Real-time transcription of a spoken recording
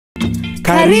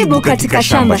Karibu katika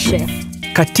Shamba Chef.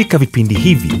 Katika vipindi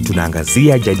hivi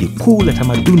tunaangazia jadi kuu la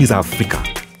tamaduni za Afrika,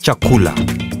 chakula.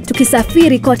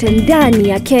 Tukisafiri kote ndani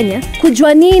ya Kenya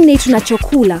kujua nini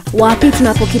tunachokula, wapi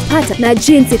tunapokipata na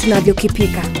jinsi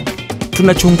tunavyokipika.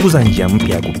 Tunachunguza njia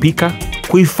mpya ya kupika,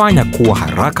 kuifanya kuwa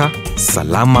haraka,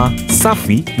 salama,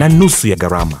 safi na nusu ya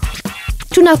gharama.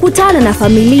 Tunakutana na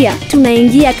familia,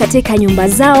 tunaingia katika nyumba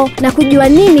zao na kujua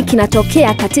nini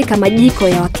kinatokea katika majiko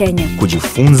ya Wakenya.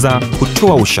 Kujifunza,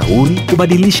 kutoa ushauri,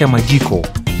 kubadilisha majiko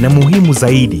na muhimu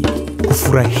zaidi,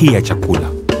 kufurahia chakula.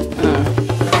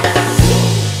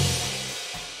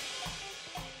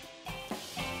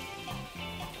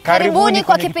 Karibuni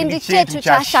kwa kipindi chetu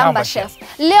cha Shamba Chef.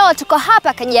 Leo tuko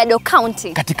hapa Kajiado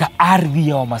County, katika ardhi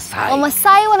ya Wamasai.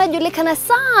 Wamasai wanajulikana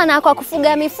sana kwa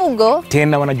kufuga mifugo.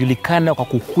 Tena wanajulikana kwa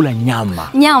kukula nyama.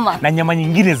 Na nyama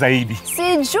nyingine zaidi.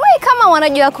 Sijui kama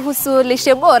wanajua kuhusu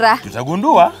lishe bora.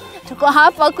 Tutagundua. Tuko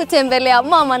hapa kutembelea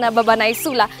Mama na Baba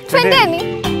Naisula.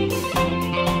 Twendeni.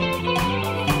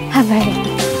 Habari.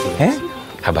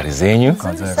 Habari zenyu?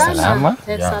 Salama?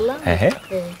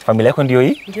 Familia yako ndio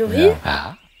hii? Ndio hii.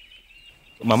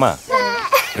 Mama,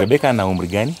 Rebecca ana umri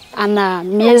gani? Ana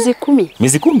miezi 10.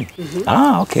 Miezi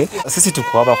 10? Okay. Sisi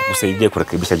tuko hapa kukusaidia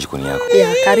kurekebisha jikoni yako.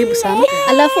 Karibu sana.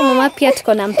 Alafu mama, pia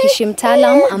tuko na mpishi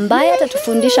mtaalamu ambaye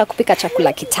atatufundisha kupika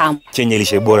chakula kitamu chenye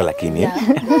lishe bora lakini.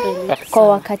 Kwa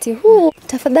wakati huu,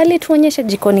 tafadhali tuonyeshe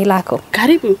jikoni lako.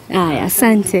 Karibu.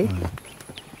 Asante.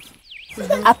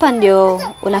 Hapa ndio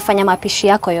unafanya mapishi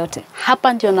yako yote?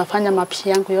 Hapa ndio nafanya mapishi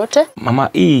yangu yote. Mama,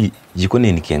 hii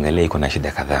jikoni nikiangalia iko na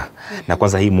shida kadhaa. Na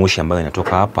kwanza hii moshi ambayo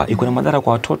inatoka hapa iko na madhara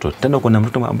kwa watoto. Tena kuna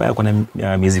mtoto ambaye ako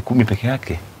na miezi 10 peke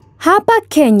yake. Hapa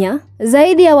Kenya,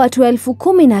 zaidi ya watu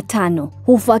 15,000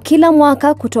 hufa kila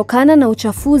mwaka kutokana na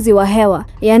uchafuzi wa hewa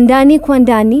ya ndani kwa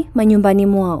ndani manyumbani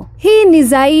mwao. Hii ni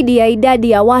zaidi ya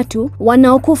idadi ya watu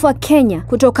wanaokufa Kenya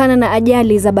kutokana na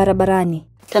ajali za barabarani.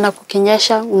 Tena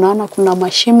kukinyesha unaona kuna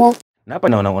mashimo. Na hapa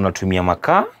naona unatumia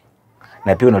makaa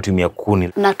na pia unatumia kuni.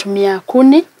 Natumia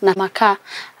kuni na makaa,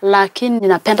 lakini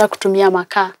ninapenda kutumia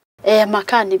makaa.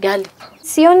 Makaa ni ghali.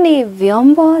 Sioni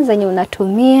vyombo zenye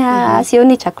unatumia,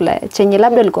 sioni chakula chenye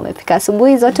labda ulikuwa umepika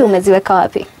asubuhi, zote umeziweka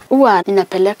wapi? Huwa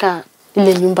ninapeleka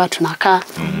ile nyumba tunakaa.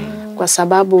 Kwa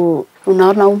sababu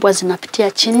unaona umbwa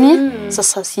zinapitia chini,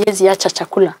 sasa siwezi acha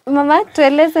chakula. Mama,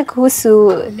 tueleze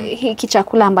kuhusu hiki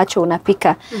chakula ambacho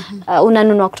unapika.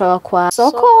 Unanunua kutoka kwa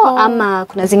soko ama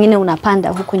kuna zingine unapanda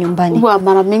huku nyumbani? Huwa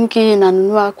mara mingi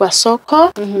nanunua kwa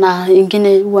soko na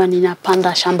ingine huwa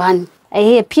ninapanda shambani.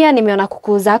 Pia nimeona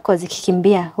kuku zako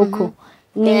zikikimbia huku.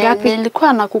 Ni ngapi?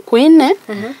 Nilikuwa na kuku 4.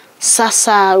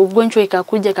 Sasa ugonjwa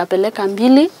ikakuja kapeleka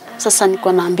 2. Sasa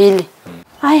niko na 2.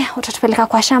 Haya, utatupeleka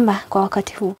kwa shamba kwa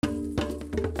wakati huu.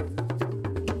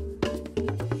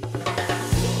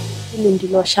 Hili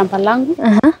ndilo shamba langu.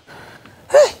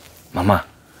 Mama,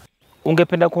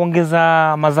 ungependa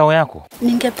kuongeza mazao yako?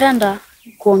 Ningependa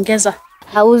kuongeza.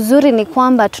 Uzuri ni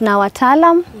kwamba tuna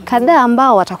wataalamu kadhaa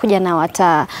ambao watakuja na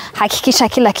watahakikisha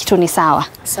kila kitu ni sawa.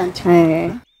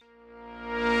 Asante.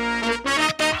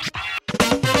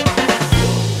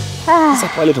 Sasa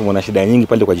pale tumeona shida nyingi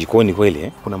pale kwa jikoni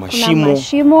kweli Kuna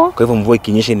mashimo. Kwa hivyo mvua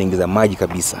ikinyesha inaingiza maji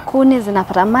kabisa. Kuni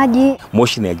zinapata maji.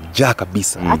 Moshi inajaa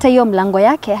kabisa. Hata hiyo mlango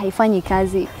yake haifanyi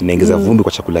kazi. Inaingiza vumbi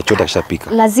kwa chakula chote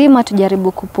kishapika. Lazima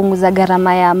tujaribu kupunguza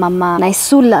gharama ya Mama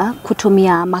Naisula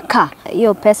kutumia makaa.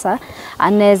 Hiyo pesa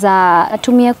anaweza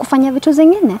atumia kufanya vitu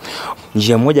zingine.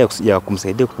 Njia moja ya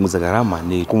kumsaidia kupunguza gharama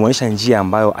ni kumuonyesha njia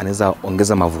ambayo anaweza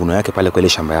ongeza mavuno yake pale kwa ile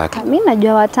shamba yake. Mimi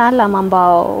najua wataalamu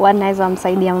ambao wanaweza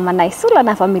msaidia Mama Naisula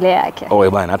na familia yake.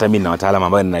 Bwana, hata mimi na wataalamu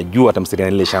ambao ninajua watamsaidia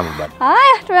na ile shamba bwana.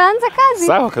 Haya, tuanze kazi.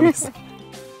 Sawa kabisa.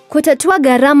 Kutatua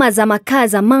gharama za makaa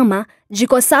za mama,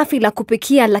 jiko safi la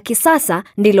kupikia la kisasa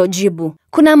ndilo jibu.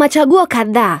 Kuna machaguo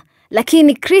kadhaa,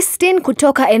 lakini Christine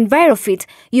kutoka Envirofit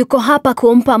yuko hapa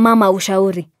kumpa mama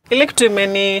ushauri. Ile kitu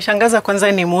imenishangaza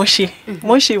kwanza ni moshi.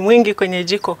 Moshi mwingi kwenye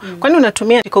jiko. Kwani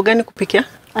unatumia jiko gani kupikia?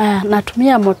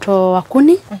 Natumia moto wa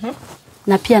kuni.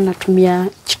 Na pia natumia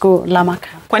jiko la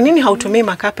makaa. Kwa nini hautumii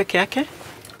makaa peke yake?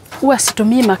 Huwa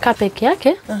situmii makaa peke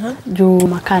yake. Juu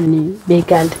makaa ni bei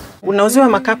ghali. Unauziwa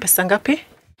makaa pesa ngapi?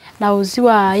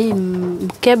 Nauziwa hii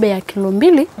mkebe ya kilo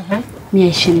 2,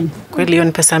 120. Kweli hiyo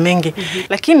ni pesa mingi.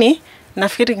 Lakini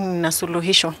nafikiri nina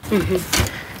suluhisho.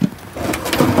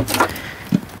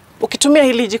 Ukitumia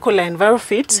hili jiko la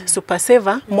Envirofit Super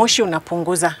Saver, moshi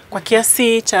unapunguza kwa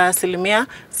kiasi cha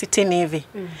 60% hivi.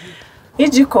 Hii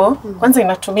jiko kwanza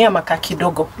inatumia makaa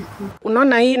kidogo.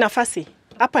 Unaona hii nafasi?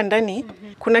 hapa ndani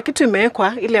kuna kitu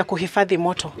imewekwa ile ya kuhifadhi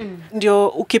moto. Ndio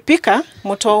ukipika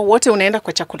moto wote unaenda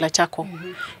kwa chakula chako.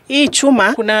 Hii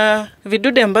chuma kuna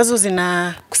vidude ambazo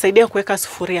zinakusaidia kuweka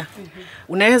sufuria.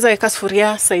 Unaweza weka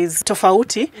sufuria size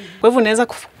tofauti. Kwa hivyo unaweza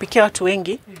kupikia watu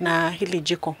wengi na hili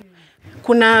jiko.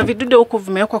 Kuna vidude huku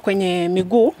vimewekwa kwenye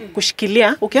miguu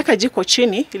kushikilia. Ukiweka jiko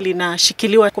chini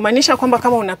linashikiliwa, kumaanisha kwamba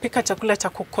kama unapika chakula cha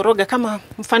kukoroga kama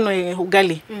mfano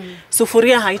ugali,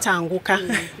 sufuria haitaanguka.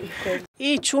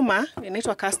 Hii chuma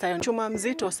inaitwa cast iron, chuma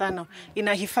mzito sana,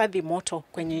 inahifadhi moto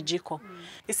kwenye jiko.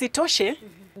 Isitoshe,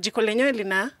 jiko lenyewe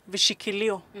lina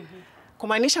vishikilio.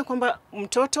 Kumaanisha kwamba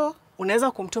mtoto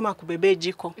unaweza kumtuma kubebea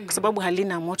jiko kwa sababu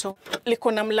halina moto.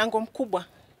 Liko na mlango mkubwa.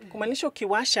 Kumaanisha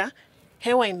ukiwasha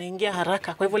hewa inaingia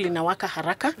haraka, kwa hivyo linawaka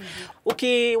haraka.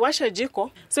 Ukiwasha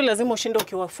jiko, sio lazima ushinde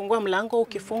ukiwafungua mlango,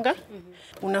 ukifunga.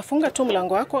 Unafunga tu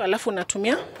mlango wako, alafu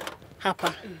unatumia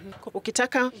hapa.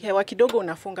 Ukitaka hewa kidogo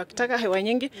unafunga, ukitaka hewa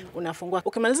nyingi unafungua.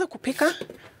 Ukimaliza kupika,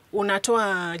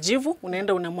 unatoa jivu,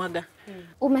 unaenda unamwaga.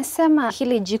 Umesema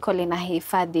hili jiko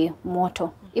linahifadhi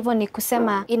moto. Hivyo ni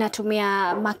kusema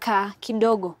inatumia makaa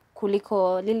kidogo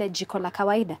kuliko lile jiko la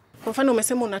kawaida. Kwa mfano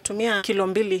umesema unatumia kilo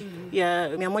 2 ya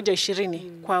 120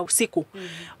 kwa usiku.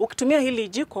 Ukitumia hili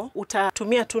jiko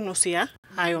utatumia tu nusu ya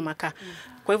hayo makaa.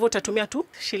 Kwa hivyo utatumia tu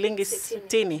shilingi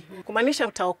 60. Kumaanisha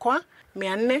utaokoa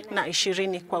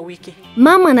 420 kwa wiki.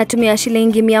 Mama anatumia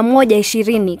shilingi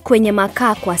 120 kwenye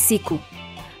makaa kwa siku.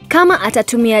 Kama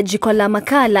atatumia jiko la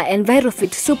makaa la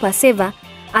Envirofit Super Saver,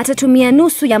 atatumia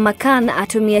nusu ya makaa na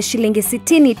atumia shilingi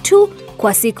 60 tu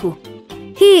kwa siku.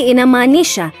 Hii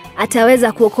inamaanisha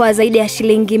ataweza kuokoa zaidi ya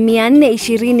shilingi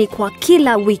 420 kwa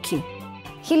kila wiki.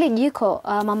 Hili jiko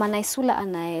Mama Naisula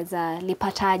anaweza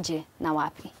lipataje na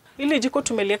wapi? Hili jiko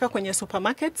tumeliweka kwenye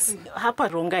supermarkets hapa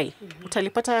Rongai.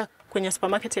 Utalipata kwenye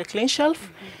supermarket ya Clean Shelf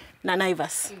na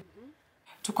Naivas.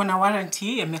 Tuko na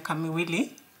warranty ya miaka 2.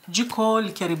 Jiko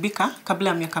likiharibika kabla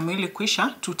ya miaka 2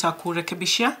 kuisha,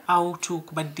 tutakurekebishia au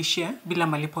tukubadilishie bila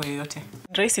malipo yoyote.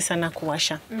 Rahisi sana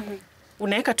kuwasha.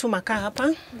 Unaweka tu makaa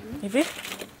hapa hivi,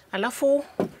 alafu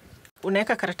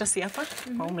unaweka karatasi hapa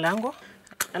kwa mlango,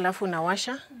 alafu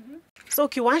unawasha. So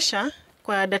ukiwasha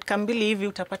kwa dakika 2 hivi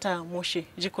utapata moshi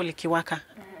jiko likiwaka.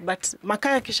 But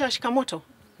makaa yakishashika moto,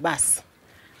 basi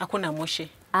hakuna moshi.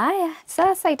 Aya,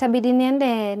 sasa itabidi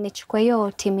niende nichukue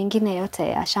hiyo timu nyingine yote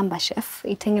ya Shamba Chef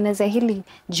itengeneze hili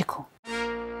jiko.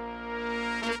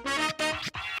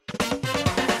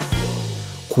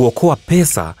 Kuokoa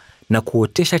pesa na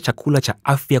kuotesha chakula cha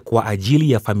afya kwa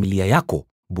ajili ya familia yako,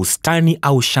 bustani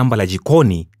au shamba la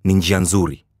jikoni ni njia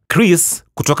nzuri. Chris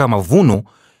kutoka Mavuno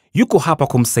yuko hapa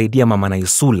kumsaidia Mama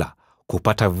Naisula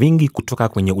kupata vingi kutoka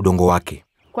kwenye udongo wake.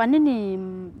 Kwa nini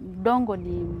udongo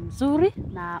ni mzuri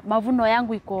na mavuno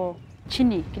yangu iko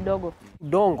chini kidogo?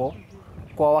 Udongo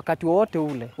kwa wakati wote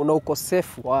ule una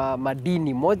ukosefu wa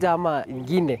madini moja ama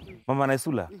ingine. Mama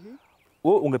Naisula,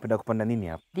 wewe ungependa kupanda nini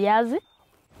hapa? Viazi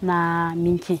na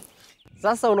minji.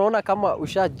 Sasa unaona kama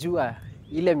ushajua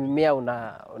ile mimea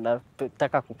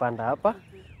unataka kupanda hapa,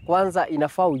 kwanza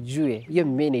inafaa ujue hiyo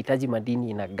mimea inahitaji madini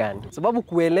ina gani. Sababu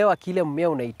kuelewa kile mmea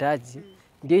unahitaji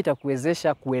ndio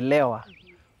itakuwezesha kuelewa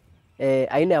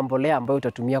aina ya mbolea ambayo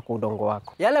utatumia kwa udongo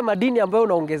wako. Yale madini ambayo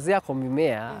unaongezea kwa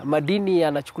mimea, madini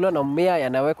yanachukuliwa na mmea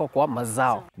yanawekwa kwa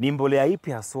mazao. Ni mbolea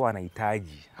ipi haswa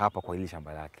anahitaji hapa kwa hili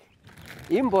shamba lake?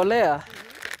 Hii mbolea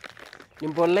ni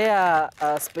mbolea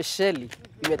speciali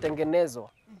imetengenezwa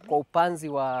kwa upanzi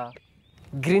wa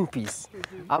green peas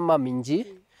ama minji,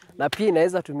 na pia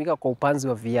inaweza tumika kwa upanzi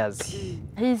wa viazi.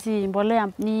 Hizi mbolea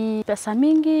ni pesa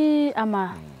mingi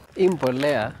ama? Hii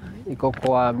mbolea iko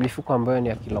kwa mifuko ambayo ni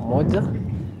ya kilo 1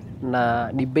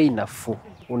 na ni bei nafuu.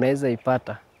 Unaweza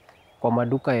ipata kwa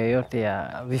maduka yoyote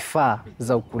ya vifaa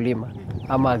za ukulima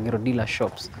ama agro-dealer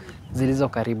shops zilizo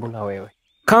karibu na wewe.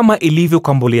 Kama ilivyo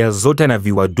kwa mbolea zote na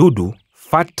viwadudu,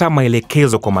 fuata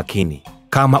maelekezo kwa makini.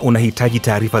 Kama unahitaji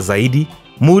taarifa zaidi,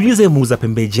 muulize muuza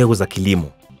pembejeo za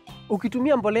kilimo.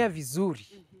 Ukitumia mbolea vizuri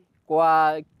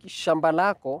kwa shamba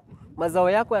lako, mazao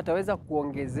yako yataweza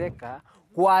kuongezeka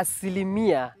kwa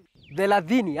 30%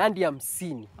 hadi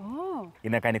 50%.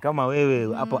 Inakaa kama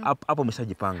wewe hapo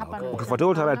umeshajipanga. Ukifuata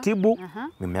utaratibu,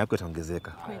 mimea yako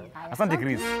itaongezeka. Asante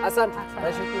Chris. Asante.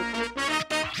 Nashukuru.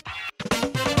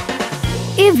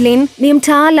 Evelyn ni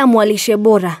mtaalamu wa lishe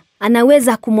bora.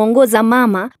 Anaweza kumwongoza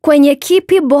mama kwenye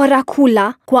kipi bora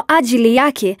kula kwa ajili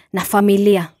yake na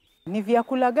familia. Ni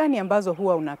vyakula gani ambazo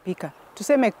huwa unapika?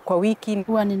 Tuseme kwa wiki.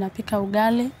 Huwa ninapika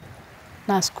ugali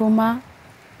na sukuma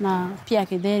na pia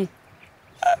githeri.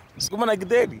 Sukuma na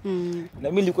githeri? Na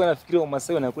mimi nilikuwa nafikiria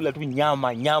Wamasai wanakula tu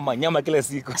nyama kila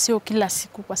siku. Sio kila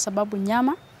siku kwa sababu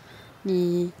nyama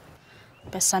ni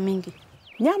pesa mingi.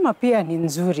 Nyama pia ni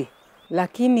nzuri,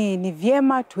 lakini ni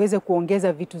vyema tuweze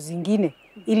kuongeza vitu zingine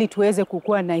ili tuweze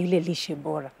kukua na ile lishe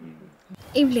bora.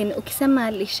 Evelyn,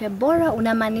 ukisema lishe bora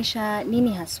unamaanisha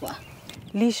nini haswa?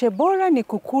 Lishe bora ni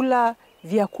kukula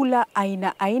vyakula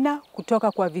aina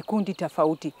kutoka kwa vikundi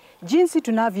tofauti, jinsi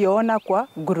tunavyoona kwa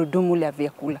gurudumu la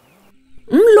vyakula.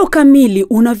 Mlo kamili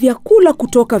una vyakula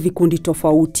kutoka vikundi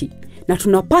tofauti, na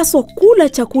tunapaswa kula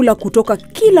chakula kutoka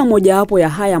kila mojawapo ya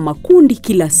haya makundi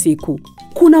kila siku.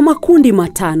 Kuna makundi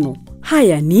 5.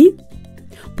 Haya ni: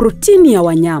 protini ya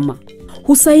wanyama,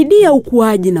 husaidia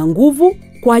ukuaji na nguvu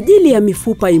kwa ajili ya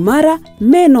mifupa imara,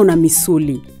 meno na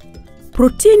misuli.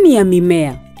 Protini ya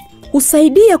mimea,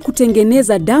 husaidia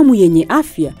kutengeneza damu yenye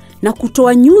afya na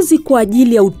kutoa nyuzi kwa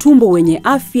ajili ya utumbo wenye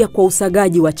afya kwa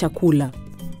usagaji wa chakula.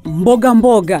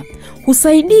 Mboga,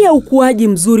 husaidia ukuaji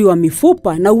mzuri wa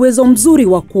mifupa na uwezo mzuri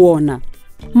wa kuona.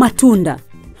 Matunda,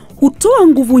 hutoa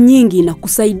nguvu nyingi na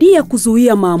kusaidia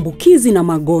kuzuia maambukizi na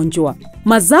magonjwa.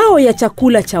 Mazao ya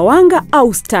chakula cha wanga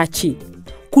au stachi,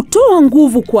 kutoa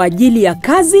nguvu kwa ajili ya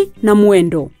kazi na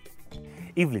mwendo.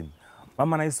 Evelyn,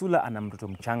 Mama Naisula ana mtoto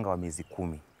mchanga wa miezi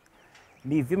 10.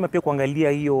 Ni vyema pia kuangalia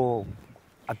hiyo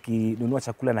akinunua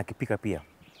chakula na akipika pia.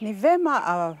 Ni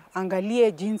vyema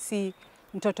angalie jinsi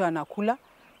mtoto anakula,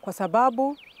 kwa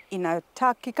sababu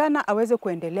inatakikana aweze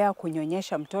kuendelea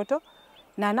kunyonyesha mtoto,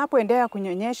 na anapoendelea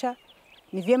kunyonyesha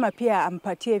ni vyema pia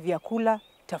ampatie vyakula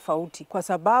tofauti, kwa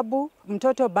sababu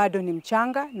mtoto bado ni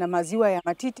mchanga na maziwa ya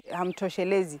matiti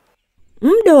hamtoshelezi.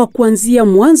 Muda wa kuanzia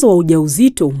mwanzo wa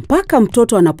ujauzito mpaka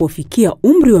mtoto anapofikia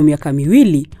umri wa miaka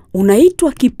 2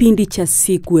 unaitwa kipindi cha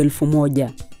siku 1000.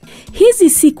 Hizi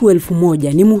siku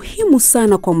 1000 ni muhimu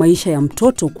sana kwa maisha ya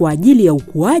mtoto kwa ajili ya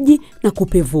ukuaji na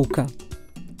kupevuka.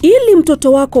 Ili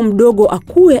mtoto wako mdogo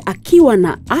akue akiwa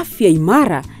na afya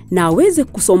imara na aweze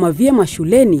kusoma vyema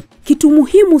shuleni, kitu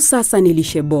muhimu sasa ni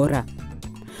lishe bora.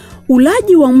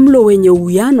 Ulaji wa mlo wenye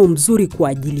uwiano mzuri kwa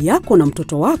ajili yako na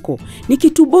mtoto wako ni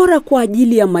kitu bora kwa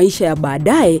ajili ya maisha ya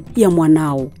baadaye ya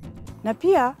mwanao. Na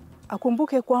pia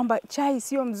akumbuke kwamba chai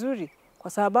sio mzuri,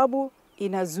 kwa sababu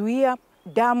inazuia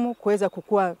damu kuweza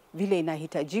kukua vile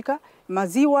inahitajika.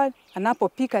 Maziwa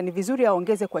anapopika ni vizuri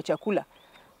aongeze kwa chakula,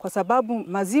 kwa sababu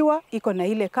maziwa iko na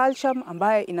ile calcium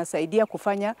ambayo inasaidia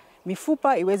kufanya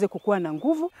mifupa iweze kukua na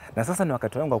nguvu. Na sasa ni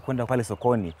wakati wangu wa kwenda pale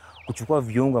sokoni kuchukua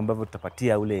viungo ambavyo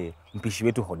tutapatia ule mpishi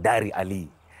wetu hodari Ali.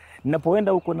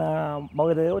 Ninapoenda huko na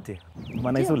mawaidha yote,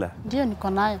 Mama Naisula? Ndio niko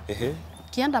nayo.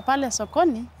 Kienda pale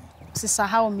sokoni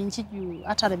usisahau minji juu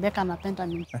hata Rebeka anapenda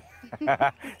minji.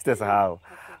 Sitasahau.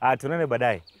 Tuonane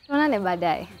baadaye.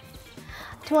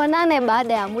 Tuonane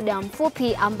baada ya muda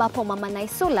mfupi ambapo Mama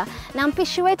Naisula na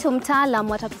mpishi wetu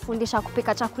mtaalamu watatufundisha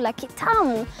kupika chakula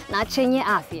kitamu na chenye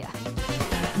afya.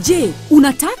 Je,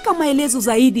 unataka maelezo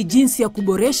zaidi jinsi ya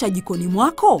kuboresha jikoni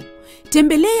mwako?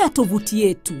 Tembelea tovuti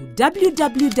yetu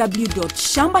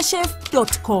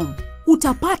www.shambachef.com.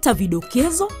 Utapata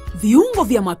vidokezo, viungo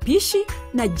vya mapishi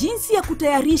na jinsi ya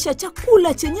kutayarisha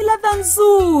chakula chenye ladha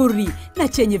nzuri na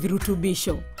chenye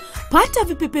virutubisho. Pata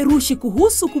vipeperushi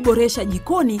kuhusu kuboresha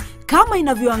jikoni kama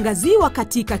inavyoangaziwa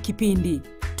katika kipindi.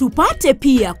 Tupate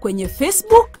pia kwenye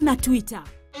Facebook na Twitter.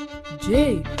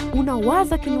 Je,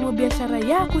 unawaza kilimo biashara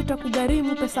yako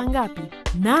itakugharimu pesa ngapi?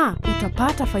 Na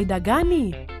utapata faida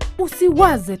gani?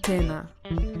 Usiwaze tena.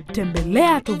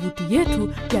 Tembelea tovuti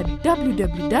yetu ya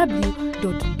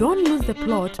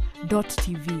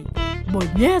www.don'tlosetheplot.tv.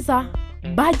 Bonyeza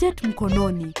budget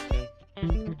mkononi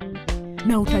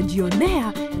na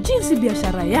utajionea jinsi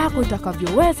biashara yako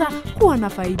itakavyoweza kuwa na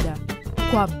faida.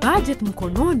 Kwa budget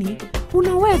mkononi,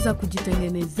 unaweza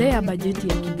kujitengenezea bajeti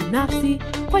ya kibinafsi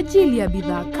kwa ajili ya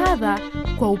bidhaa kadha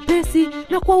kwa upesi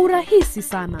na kwa urahisi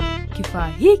sana. Kifaa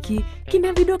hiki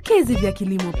kina vidokezi vya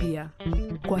kilimo pia.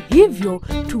 Kwa hivyo,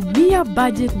 tumia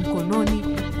budget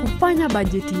mkononi kufanya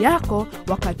bajeti yako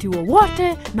wakati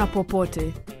wowote na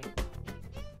popote.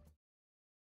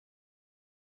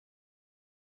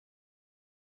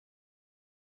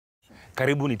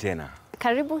 Karibuni tena.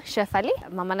 Karibu Chef Ali.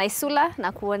 Mama Naisula,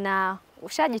 na kuona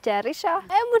ushajitayarisha.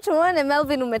 Hebu tuone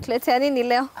Melvin, umetuletea nini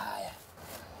leo?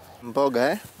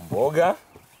 Mboga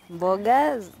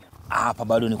Mboga. Hapa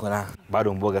bado niko na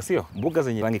mboga, sio? Mboga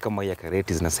zenye rangi kama hii ya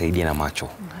kareti zinasaidia na macho.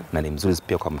 Na ni mzuri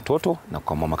pia kwa mtoto na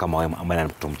kwa mama kama wewe ambaye ana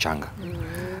mtoto mchanga.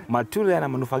 Matunda yana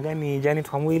manufaa gani Janet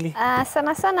kwa mwili?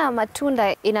 Sana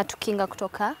matunda inatukinga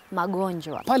kutoka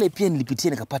magonjwa. Pale pia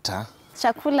nilipitia nikapata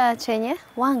chakula chenye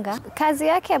wanga, kazi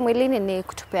yake mwilini ni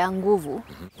kutupea nguvu.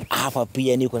 Hapa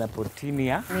pia niko na protini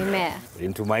ya mimea.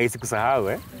 Nitumai sikusahau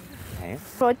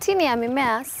Protini ya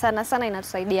mimea sana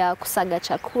inatusaidia kusaga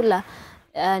chakula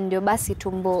ndio basi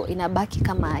tumbo inabaki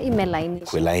kama imelainisha.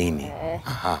 Kwelaini.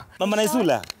 Mama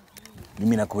Naisula,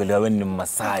 mimi nakuelewa, wewe ni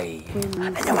Mmasai.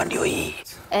 Na nyama ndio hii.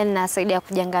 Inasaidia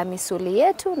kujenga misuli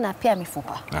yetu na pia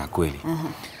mifupa. Kweli.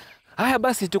 Haya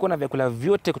basi, tuko na vyakula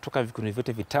vyote kutoka vikundi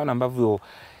vyote vitano ambavyo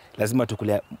lazima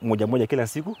tukule moja moja kila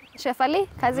siku. Chef Ali,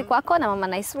 kazi kwako na Mama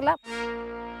Naisula.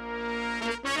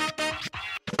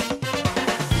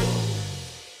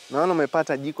 Naona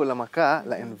umepata jiko la makaa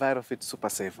la Envirofit Super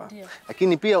Saver.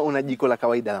 Lakini pia una jiko la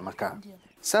kawaida la makaa.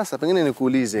 Sasa pengine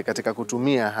nikuulize, katika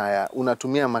kutumia haya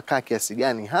unatumia makaa kiasi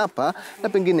gani hapa na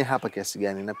pengine hapa kiasi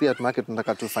gani? Na pia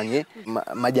tunataka tufanye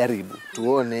majaribu.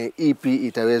 Tuone ipi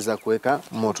itaweza kuweka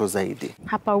moto zaidi.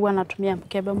 Hapa huwa natumia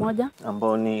mkebe moja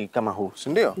ambao ni kama huu, si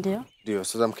ndio? Ndio. Ndio,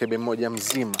 sasa mkebe mmoja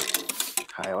mzima.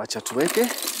 Haya, wacha tuweke.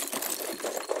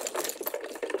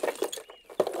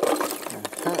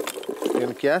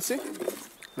 Ni kiasi.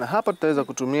 Na hapa tutaweza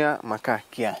kutumia makaa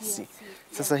kiasi.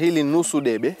 Sasa hili nusu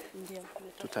debe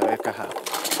tutaweka hapa.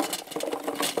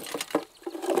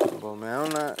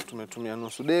 Umeona tumetumia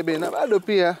nusu debe na bado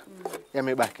pia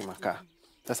yamebaki makaa.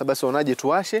 Sasa basi unaje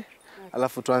tuwashe,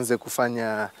 alafu tuanze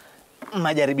kufanya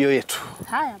majaribio yetu.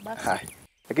 Haya basi. Haya.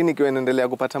 Lakini ikiwa inaendelea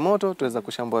kupata moto, tuweza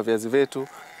kushambua viazi vyetu,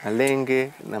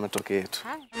 malenge na matoke yetu.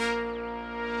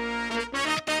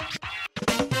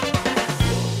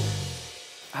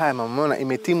 Haya mama, umeona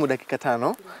imetimu dakika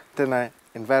 5. Tena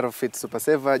Envirofit Super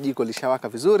Saver jiko lishawaka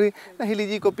vizuri, na hili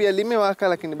jiko pia limewaka,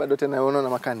 lakini bado tena unaona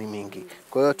makaa ni mingi.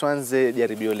 Kwa hiyo tuanze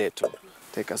jaribio letu.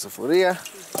 Teka sufuria,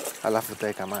 alafu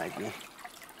taweka maji.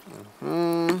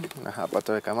 Na hapa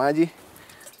taweka maji.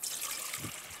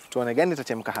 Tuone gani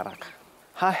itachemka haraka.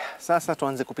 Haya, sasa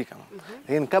tuanze kupika.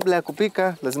 Lakini kabla ya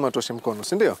kupika lazima tuoshe mkono,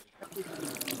 si ndio?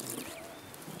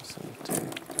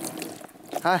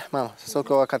 Haya mama, sasa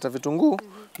ukakata vitunguu,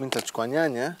 mimi nitachukua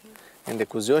nyanya ende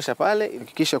kuziosha pale.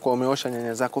 Hakikisha kwa umeosha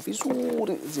nyanya zako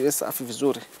vizuri, ziwe safi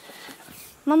vizuri.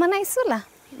 Mama Naisula,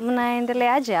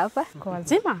 mnaendeleaje hapa? Kwa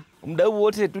wazima? Muda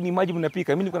wote tu ni maji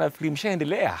mnapika. Mimi niko nafikiri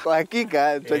mshaendelea. Kwa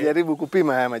hakika tutajaribu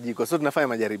kupima haya majiko. So tunafanya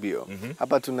majaribio.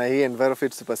 Hapa tuna hii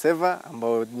Envirofit Super Saver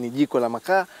ambao ni jiko la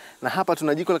makaa, na hapa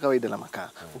tuna jiko la kawaida la makaa.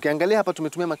 Ukiangalia hapa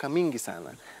tumetumia makaa mingi sana,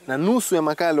 na nusu ya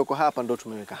makaa yaliyoko hapa ndo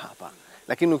tumeweka hapa.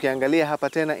 Lakini ukiangalia hapa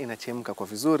tena inachemka kwa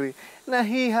vizuri, na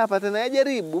hii hapa tena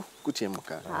yajaribu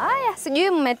kuchemka. Haya, sijui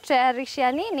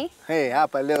mmetayarishia nini?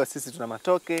 Hapa leo sisi tuna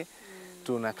matoke,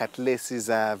 tuna katlesi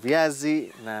za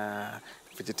viazi na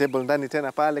vegetable ndani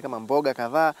tena pale kama mboga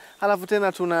kadhaa. Halafu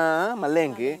tena tuna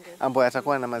malenge ambayo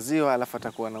yatakuwa na maziwa, alafu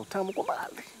atakuwa na utamu kwa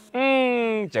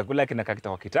mbali. Chakula kinakaa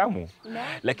kitakuwa kitamu.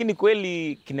 Lakini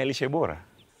kweli kina lishe bora.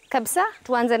 Kabisa,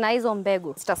 tuanze na hizo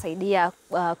mbegu. Zitasaidia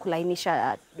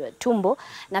kulainisha tumbo,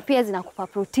 na pia zinakupa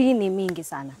protini mingi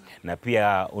sana. Na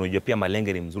pia unajua pia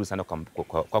malenge ni mzuri sana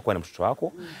kwa na mtoto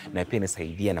wako, na pia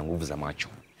inasaidia na nguvu za macho.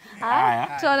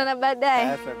 Haya, tuonana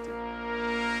baadaye.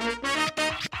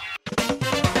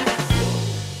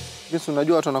 Yesu,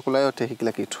 unajua watu wanakula yote hii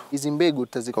kila kitu. Hizi mbegu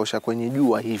tutazikausha kwenye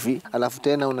jua hivi, alafu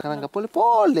tena unakaranga pole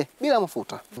pole bila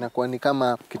mafuta. Inakuwa ni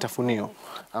kama kitafunio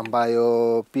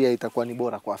ambayo pia itakuwa ni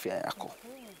bora kwa afya yako.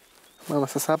 Mama,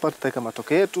 sasa hapa tutaweka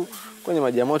matoke yetu kwenye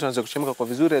maji ya moto, anze kuchemka kwa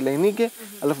vizuri yalainike,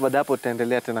 alafu baada hapo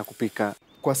tutaendelea tena kupika.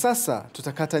 Kwa sasa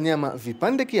tutakata nyama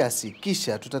vipande kiasi,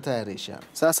 kisha tutatayarisha.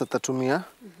 Sasa tutatumia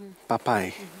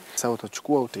papai. Sasa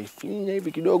utachukua, utaifinya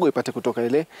hivi kidogo ipate kutoka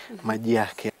ile maji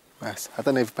yake. Basi,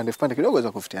 hata na vipande kidogo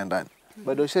waweza kufitia ndani.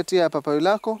 Baada ushatia papai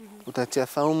lako, utatia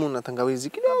thaumu na tangawizi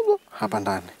kidogo hapa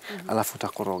ndani. Alafu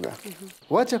utakoroga.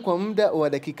 Wacha kwa muda wa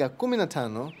dakika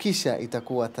 15, kisha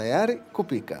itakuwa tayari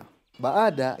kupika.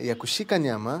 Baada ya kushika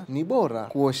nyama, ni bora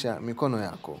kuosha mikono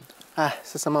yako.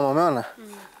 Sasa mama, umeona?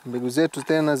 Mbegu zetu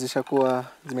tena zishakuwa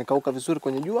zimekauka vizuri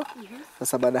kwenye jua.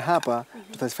 Sasa baada hapa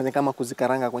tutazifanya kama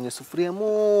kuzikaranga kwenye sufuria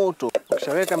moto.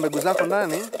 Ukishaweka mbegu zako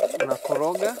ndani,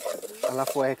 unakoroga,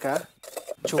 alafu weka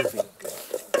chumvi.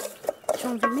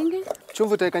 Chumvi mingi?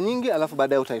 Chumvi utaweka nyingi, alafu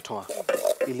baadaye utaitoa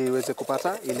ili iweze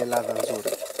kupata ile ladha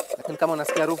nzuri. Lakini kama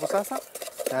unasikia harufu sasa,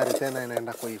 tayari tena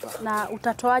inaenda kuiva. Na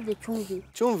utatoaje chumvi?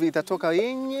 Chumvi itatoka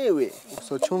yenyewe.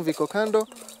 So chumvi iko kando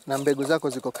na mbegu zako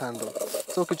ziko kando.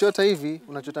 So ukichota hivi,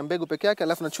 unachota mbegu peke yake,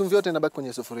 alafu na chumvi yote inabaki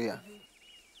kwenye sufuria.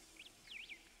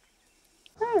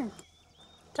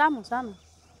 Tamu sana.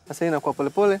 Sasa inakuwa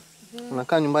polepole,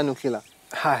 unakaa nyumbani ukila.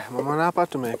 Haya, mama, hapa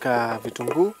tumeweka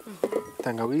vitunguu,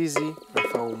 tangawizi na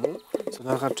thaumu. So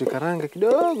tunataka tuikarange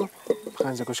kidogo,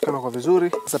 kaanze kushikana kwa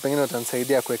vizuri. Sasa pengine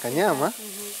utanisaidia kuweka nyama,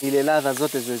 ile ladha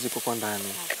zote ziwe ziko kwa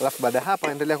ndani. Alafu baada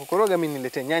hapa endelea kukoroga, mimi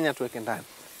niletee nyanya tuweke ndani.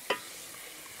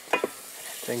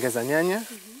 Tengeza nyanya.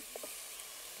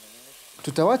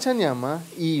 Tutawacha nyama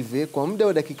iive kwa muda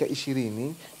wa dakika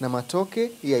 20 na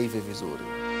matoke yaive vizuri.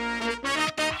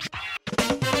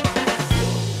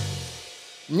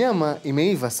 Nyama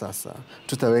imeiva sasa.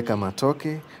 Tutaweka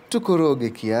matoke, tukoroge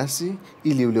kiasi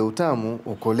ili ule utamu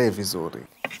ukolee vizuri.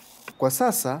 Kwa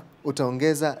sasa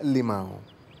utaongeza limau.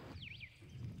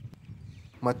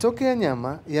 Matoke ya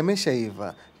nyama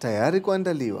yameshaiva, tayari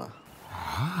kuandaliwa.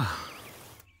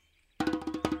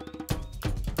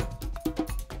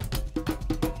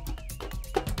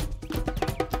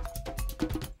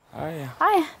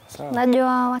 Haya,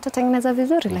 najua watatengeneza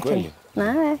vizuri lakini.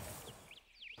 Haya.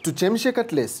 Tuchemshe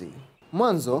katlesi.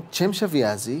 Mwanzo, chemsha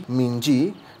viazi,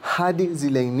 minji, hadi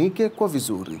zilainike kwa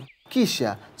vizuri.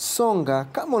 Kisha, songa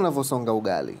kama unavyosonga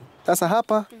ugali. Sasa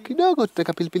hapa, kidogo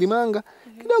tutaweka pilipili manga,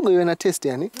 kidogo iwe na taste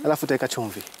yani, alafu tutaweka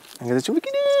chumvi. Ongeza chumvi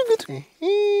kidogo tu.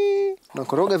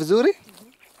 Nakoroga vizuri.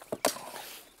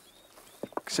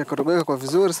 Kisha koroga kwa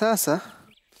vizuri sasa.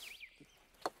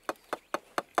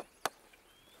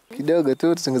 Kidogo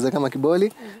tu tutengeza kama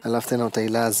kiboli, alafu tena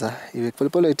utailaza. Iwe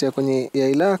polepole itia kwenye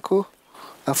yai lako,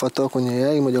 afu toa kwenye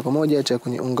yai moja kwa moja itia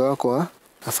kwenye unga wako,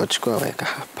 afu chukua weka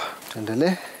hapa.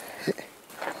 Tuendelee.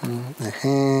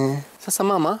 Sasa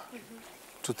mama,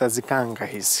 tutazikanga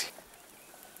hizi.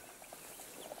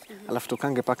 Alafu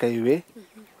tukange paka iwe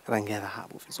rangi ya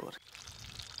dhahabu vizuri.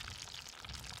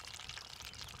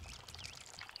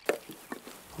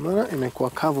 Mara imekuwa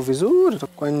kavu vizuri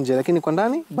kwa nje, lakini kwa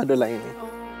ndani bado laini.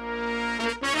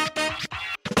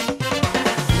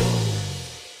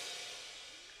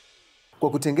 Kwa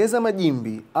kutengeza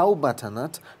majimbi au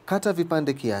butternut, kata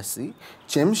vipande kiasi,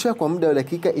 chemsha kwa muda wa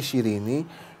dakika 20,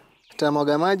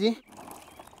 tamwaga maji,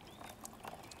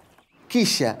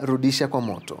 kisha rudisha kwa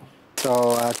moto.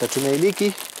 So, tatumia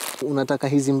iliki, unataka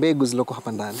hizi mbegu zilizoko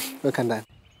hapa ndani, weka ndani.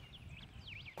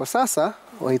 Kwa sasa,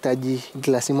 wahitaji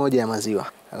glasi moja ya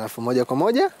maziwa, alafu moja kwa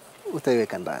moja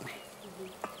utaiweka ndani.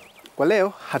 Kwa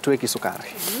leo hatuweki sukari.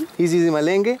 Hizi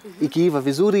malenge ikiiva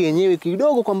vizuri yenyewe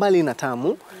kidogo kwa mbali ina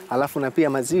tamu, alafu na pia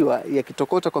maziwa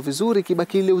yakitokota kwa vizuri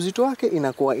kibaki ile uzito wake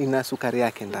inakuwa ina sukari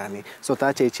yake ndani. So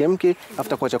taacha ichemke,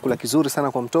 afuta kwa chakula kizuri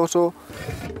sana kwa mtoto.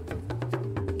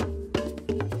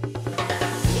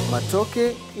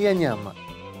 Matoke ya nyama,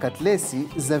 katlesi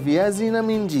za viazi na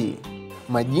minji,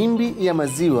 majimbi ya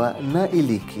maziwa na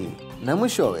iliki, na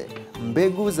mwishowe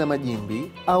mbegu za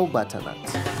majimbi au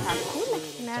butternut.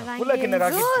 Chakula kina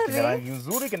rangi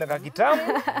nzuri, kina kitamu.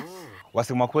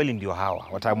 Wasema kweli ndio hawa.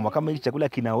 Wataamua kama hiki chakula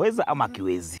kinaweza ama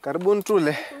kiwezi. Karibuni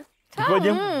tule.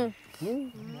 Tukoje?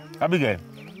 Abigail.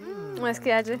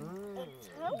 Unasikiaje?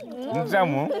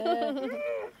 Mtamu.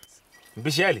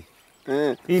 Mpishi Ali.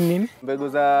 Hii nini? Mbegu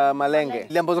za malenge.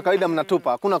 Ile ambazo kawaida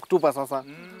mnatupa, hakuna kutupa sasa.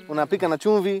 Unapika na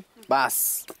chumvi,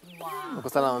 bas. Uko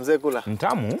salama mzee kula.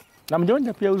 Mtamu. Na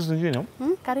mjonja pia uzi zingine.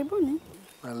 Karibuni.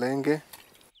 Malenge.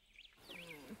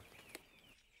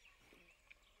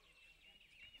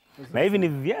 Na hivi ni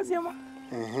viazi ama?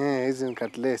 Hizi ni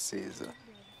katlesi hizo.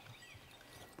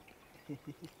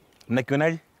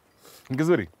 Mnakionaje? Ni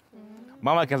kizuri?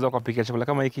 Mama akianza kupika chakula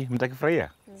kama hiki, mtakifurahia?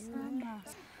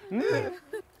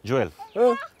 Joel.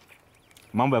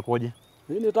 Mambo yakoje?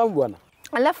 Ni tamu bwana.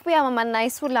 Alafu pia Mama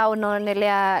Naisula,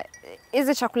 unaonelea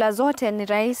hizi chakula zote ni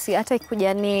rahisi, hata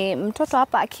ikuja ni mtoto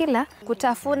hapa akila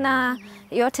kutafuna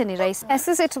yote ni rahisi.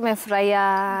 Sisi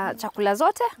tumefurahia chakula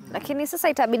zote, lakini sasa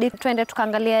itabidi tuende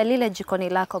tukaangalia lile jikoni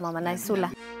lako Mama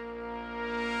Naisula.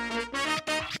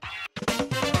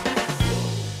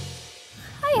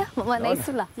 Haya Mama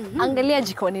Naisula, angalia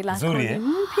jikoni lako. Nzuri eh?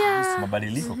 Mpya.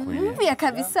 Mabadiliko kweli. Mpya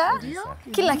kabisa.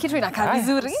 Kila kitu inakaa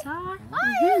vizuri.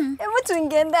 Hebu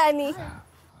tuingie ndani.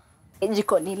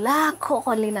 Jikoni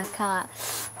lako linakaa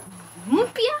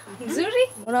mpya, nzuri.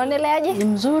 Unaoneleaje? Ni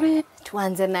mzuri.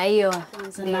 Tuanze na hiyo.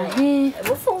 Na hii.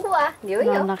 Hebu fungua. Ndio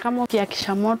hiyo. Na kama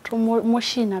ukiakisha moto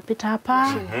moshi inapita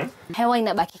hapa. Hewa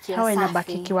inabaki kiwa safi. Hewa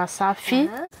inabaki kiwa safi.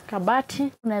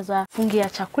 Kabati unaweza fungia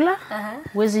chakula.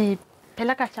 Uwezi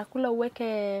peleka chakula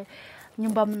uweke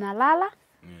nyumba mnalala.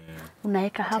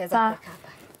 Unaweka hapa.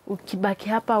 Ukibaki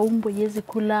hapa umbo yezi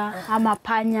kula ama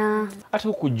panya. Hata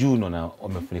huku juu na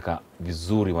wamefunika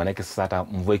vizuri, manake sasa hata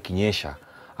mvua ikinyesha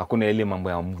hakuna ile mambo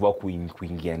ya mvua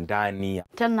kuingia ndani.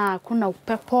 Tena hakuna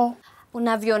upepo.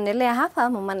 Unavyoonelea hapa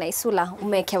Mama Naisula,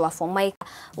 umewekewa formica.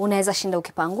 Unaweza shinda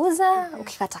ukipanguza,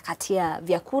 ukikatakatia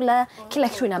vyakula, kila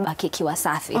kitu inabaki kiwa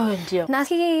safi. Ndio. Na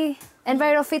hii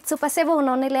EnviroFit Super Saver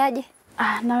unaoneleaje?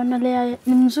 Naonelea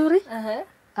ni mzuri.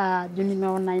 Juu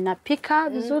nimeona inapika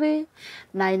vizuri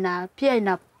na pia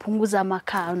inapunguza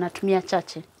makaa, unatumia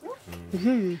chache.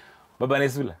 Baba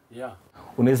Naisula.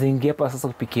 Unaweza ingia hapa sasa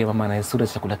kupikia Mama Naisula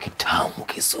chakula kitamu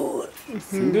kizuri.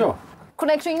 Ndio.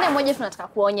 Kuna kitu kingine moja tunataka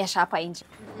kuonyesha hapa nje.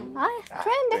 Haya,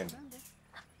 twende.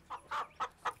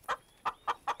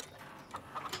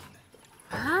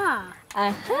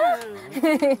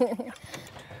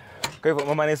 Kwa hivyo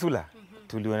Mama Naisula,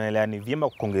 tulionelea ni vyema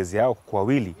kuongezea hao kwa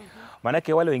wawili.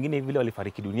 Maanake wale wengine vile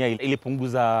walifariki dunia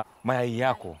ilipunguza mayai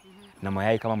yako. Na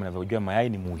mayai kama mnavyojua, mayai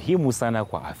ni muhimu sana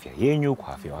kwa afya yenu,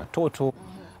 kwa afya ya watoto.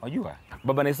 Unajua?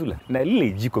 Baba Naisula, na lile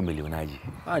jiko milionaji.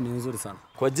 Ni nzuri sana.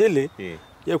 Kwa jele,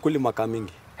 yeye kuli makaa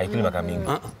mingi. Haikuli makaa mingi.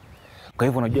 Kwa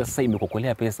hivyo unajua sasa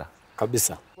imekokolea pesa.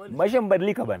 Kabisa. Maisha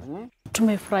mbadilika bana.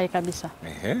 Tumefurahi kabisa.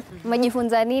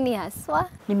 Umejifunza nini haswa?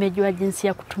 Nimejua jinsi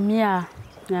ya kutumia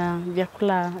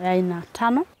vyakula aina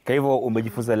 5. Kwa hivyo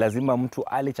umejifunza lazima mtu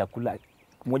ale chakula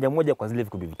moja kwa zile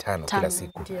vikombe 5 kila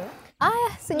siku. Ndio.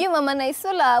 Sijui Mama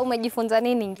Naisula umejifunza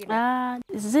nini nyingine?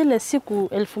 Zile siku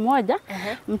 1000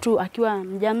 mtu akiwa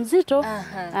mjamzito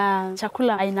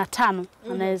chakula aina 5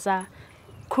 anaweza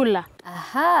kula.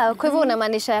 Kwa hivyo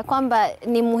unamaanisha ya kwamba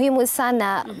ni muhimu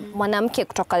sana mwanamke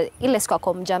kutoka ile siku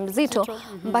ako mjamzito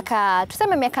mpaka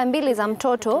tuseme miaka 2 za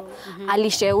mtoto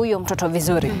alishe huyo mtoto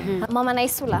vizuri. Mama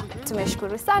Naisula,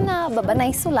 tumeshukuru sana. Baba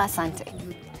Naisula, asante.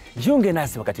 Jiunge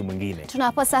nasi wakati mwingine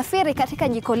tunaposafiri katika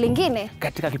jiko lingine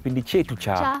katika kipindi chetu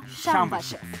cha Shamba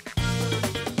Chef.